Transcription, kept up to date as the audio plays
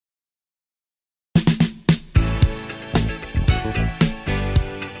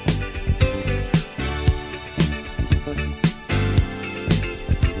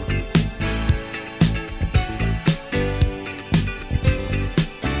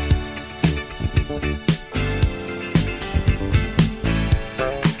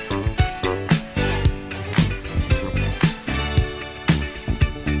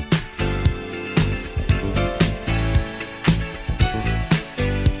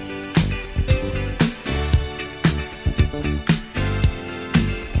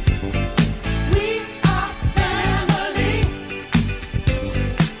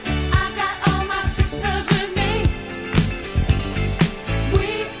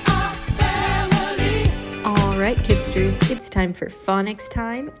KIPPSTERS, it's time for Phonics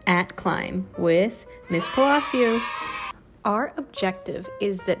time at Climb with Ms. Palacios. Our objective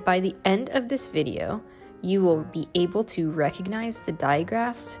is that by the end of this video, you will be able to recognize the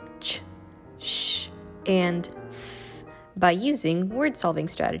digraphs ch, sh, and f by using word-solving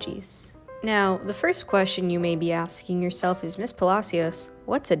strategies. Now, the first question you may be asking yourself is, Ms. Palacios,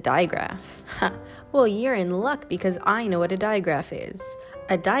 what's a digraph? Well, you're in luck because I know what a digraph is.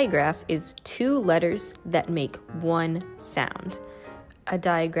 A digraph is two letters that make one sound. A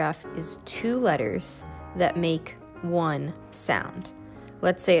digraph is two letters that make one sound.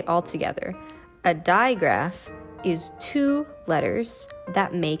 Let's say it all together. A digraph is two letters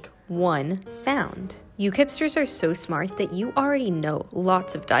that make one sound. You KIPPSTERS are so smart that you already know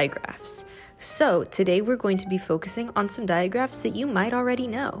lots of digraphs. So today we're going to be focusing on some digraphs that you might already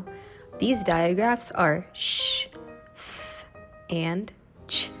know. These digraphs are sh, th, and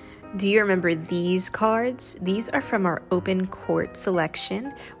ch. Do you remember these cards? These are from our open court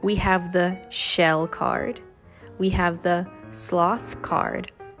selection. We have the shell card, we have the sloth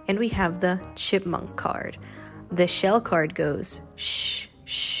card, and we have the chipmunk card. The shell card goes sh,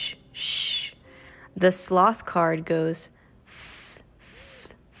 sh, sh. The sloth card goes th,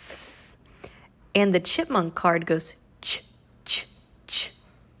 th, th. And the chipmunk card goes ch, ch, ch.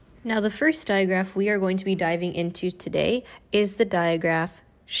 Now the first digraph we are going to be diving into today is the digraph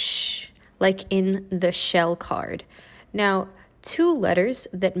sh, like in the shell card. Now, two letters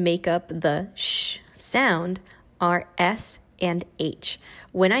that make up the sh sound are S and H.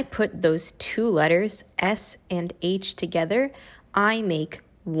 When I put those two letters, S and H, together, I make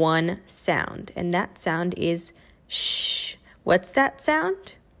one sound, and that sound is sh. What's that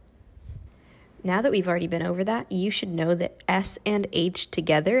sound? Now that we've already been over that, you should know that S and H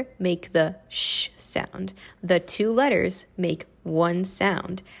together make the sh sound. The two letters make one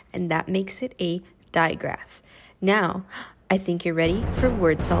sound, and that makes it a digraph. Now, I think you're ready for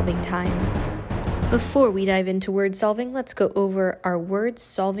word solving time. Before we dive into word solving, let's go over our word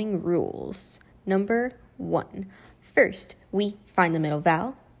solving rules. Number 1. First, we find the middle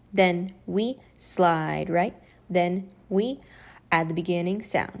vowel, then we slide right, then we add the beginning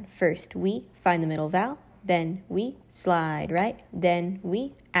sound. First, we find the middle vowel, then we slide right, then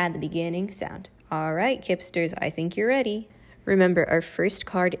we add the beginning sound. All right, KIPPSTERS, I think you're ready. Remember, our first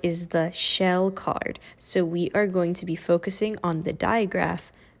card is the shell card, so we are going to be focusing on the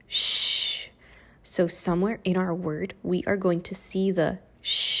digraph sh. So somewhere in our word, we are going to see the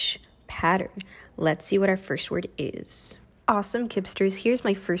sh pattern. Let's see what our first word is. Awesome, KIPPSTERS, here's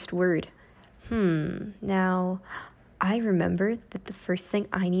my first word. Now, I remember that the first thing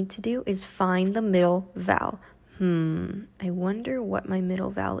I need to do is find the middle vowel. I wonder what my middle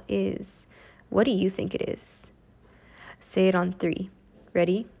vowel is. What do you think it is? Say it on 3.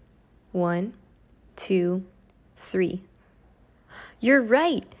 Ready? 1, 2, 3. You're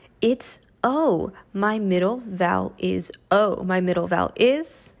right. It's O. My middle vowel is O. My middle vowel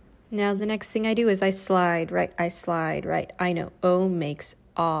is... Now the next thing I do is I slide right. I know O makes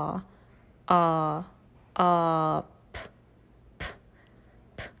ah, p,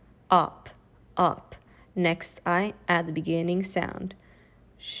 up. Next I add the beginning sound.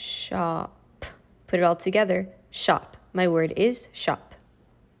 Shop. Put it all together. Shop. My word is shop.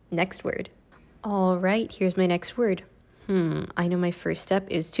 Next word. All right, here's my next word. I know my first step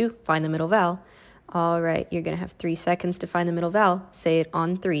is to find the middle vowel. All right, you're going to have 3 seconds to find the middle vowel. Say it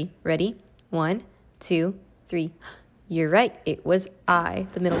on 3. Ready? 1, 2, 3. You're right, it was I.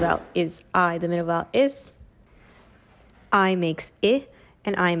 The middle vowel is I. The middle vowel is... I makes I,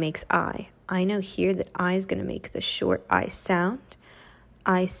 and I makes I. I know here that I is going to make the short I sound.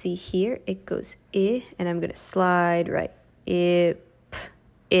 I see here it goes I, and I'm going to slide right. Ip.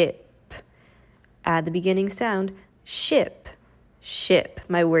 Add the beginning sound. Ship.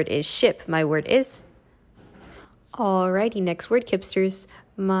 My word is ship. My word is... Alrighty, next word, KIPPSTERS.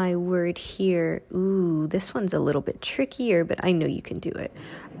 My word here, this one's a little bit trickier, but I know you can do it.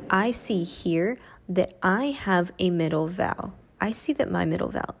 I see here that I have a middle vowel. I see that my middle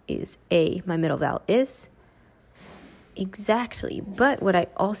vowel is A. My middle vowel is... Exactly, but what I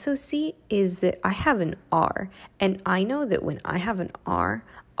also see is that I have an R, and I know that when I have an R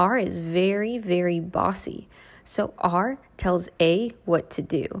is very, very bossy. So R tells A what to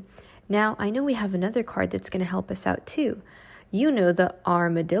do. Now, I know we have another card that's going to help us out too. You know the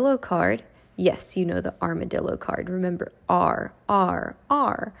armadillo card. Yes, you know the armadillo card. Remember R,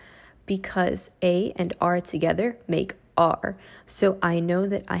 because A and R together make R. So I know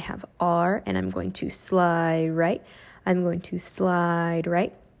that I have R, and I'm going to slide right.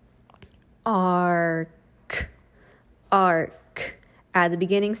 Arc. Add the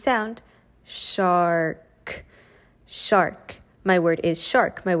beginning sound. Shark. Shark. My word is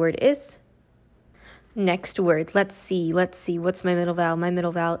shark. My word is... Next word. Let's see. What's my middle vowel? My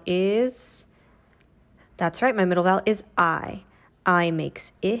middle vowel is... That's right. My middle vowel is I. I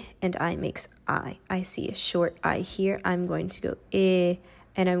makes I and I makes I. I see a short I here. I'm going to go I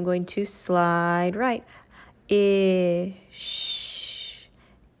and I'm going to slide right. Ish.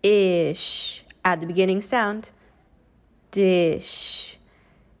 Ish. Add the beginning sound. Dish.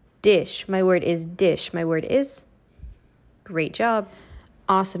 Dish. My word is dish. My word is... Great job.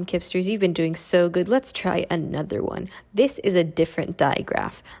 Awesome, Kipsters. You've been doing so good. Let's try another one. This is a different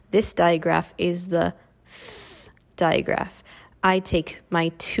digraph. This digraph is the th digraph. I take my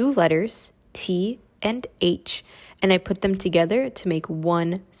two letters, T and H, and I put them together to make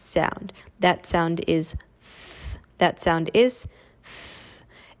one sound. That sound is th. That sound is th.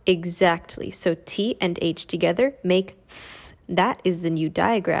 Exactly. So T and H together make th. That is the new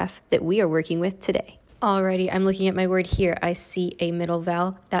digraph that we are working with today. Alrighty, I'm looking at my word here. I see a middle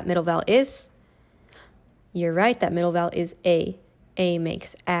vowel. That middle vowel is... You're right, that middle vowel is A. A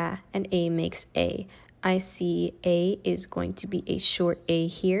makes A, and A makes A. I see A is going to be a short A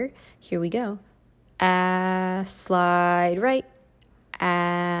here. Here we go. Slide right.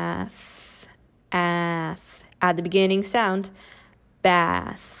 Ath. Add the beginning sound.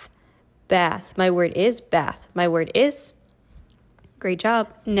 Bath. Bath. My word is bath. My word is... Great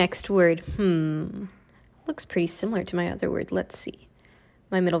job. Next word. Looks pretty similar to my other word. Let's see.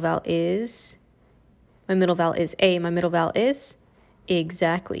 My middle vowel is A. My middle vowel is...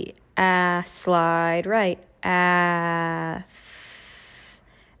 Exactly. Slide right. Ath.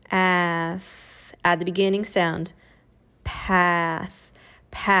 Add the beginning sound. Path.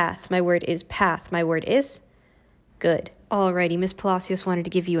 Path. My word is path. My word is... Good. Alrighty, Miss Palacios wanted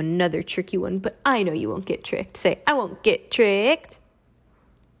to give you another tricky one, but I know you won't get tricked. Say, I won't get tricked.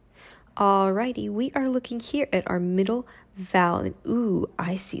 Alrighty, we are looking here at our middle vowel. And ooh,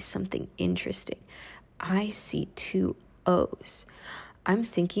 I see something interesting. I see two O's. I'm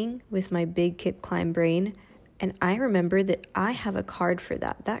thinking with my big Kip Climb brain, and I remember that I have a card for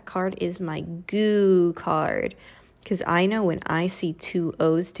that. That card is my goo card. Because I know when I see two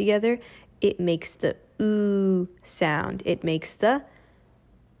O's together, it makes the ooh sound. It makes the...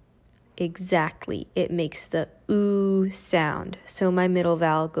 Exactly. It makes the ooh sound. So my middle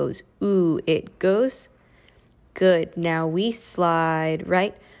vowel goes ooh. It goes good. Now we slide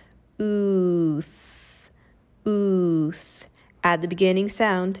right. Ooth. Ooth. Add the beginning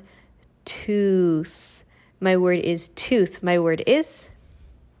sound. Tooth. My word is tooth. My word is...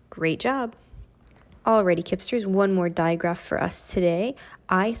 Great job. Alrighty, Kipsters, one more digraph for us today.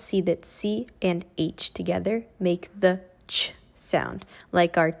 I see that C and H together make the ch sound,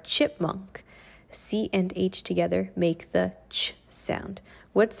 like our chipmunk. C and H together make the ch sound.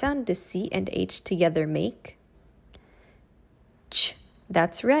 What sound does C and H together make? Ch.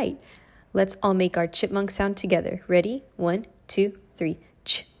 That's right. Let's all make our chipmunk sound together. Ready? 1, 2, 3.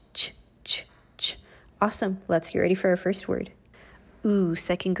 Ch, ch, ch, ch. Awesome. Let's get ready for our first word. Ooh,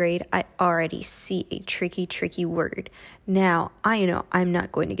 second grade, I already see a tricky word. Now, I know I'm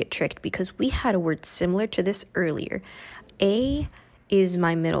not going to get tricked because we had a word similar to this earlier. A is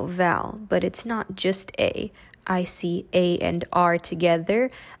my middle vowel, but it's not just A. I see A and R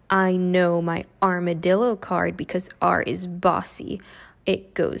together. I know my armadillo card because R is bossy.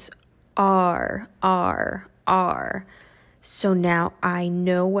 It goes R, R, R. So now I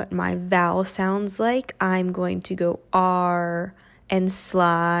know what my vowel sounds like. I'm going to go R and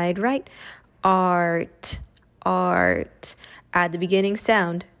slide right. Art, art. Add the beginning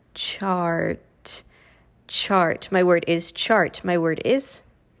sound. Chart. Chart. My word is chart. My word is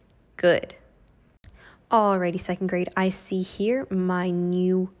good. Alrighty, second grade. I see here my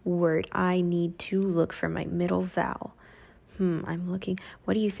new word. I need to look for my middle vowel. I'm looking.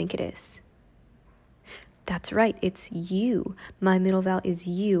 What do you think it is? That's right. It's U. My middle vowel is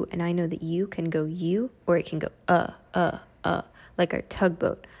U, and I know that U can go U or it can go like our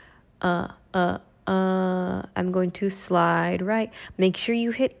tugboat. I'm going to slide right. Make sure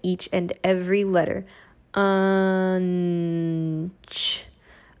you hit each and every letter. Unch,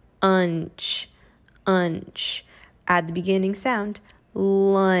 unch, unch. Add the beginning sound.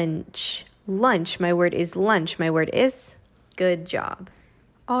 Lunch, lunch. My word is lunch. My word is good job.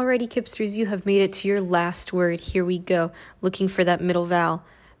 Alrighty, Kipsters, you have made it to your last word. Here we go. Looking for that middle vowel.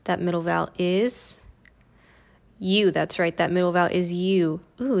 That middle vowel is U. That's right. That middle vowel is U.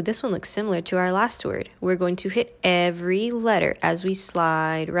 Ooh, this one looks similar to our last word. We're going to hit every letter as we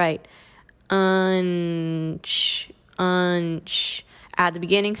slide right. Unch, unch. Add the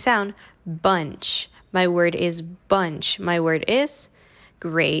beginning sound. Bunch. My word is bunch. My word is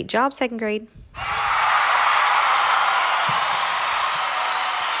great job, second grade.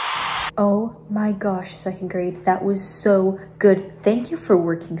 Oh my gosh, second grade, that was so good. Thank you for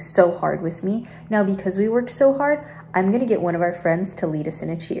working so hard with me. Now, because we worked so hard, I'm gonna get one of our friends to lead us in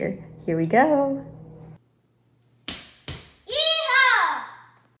a cheer. Here we go.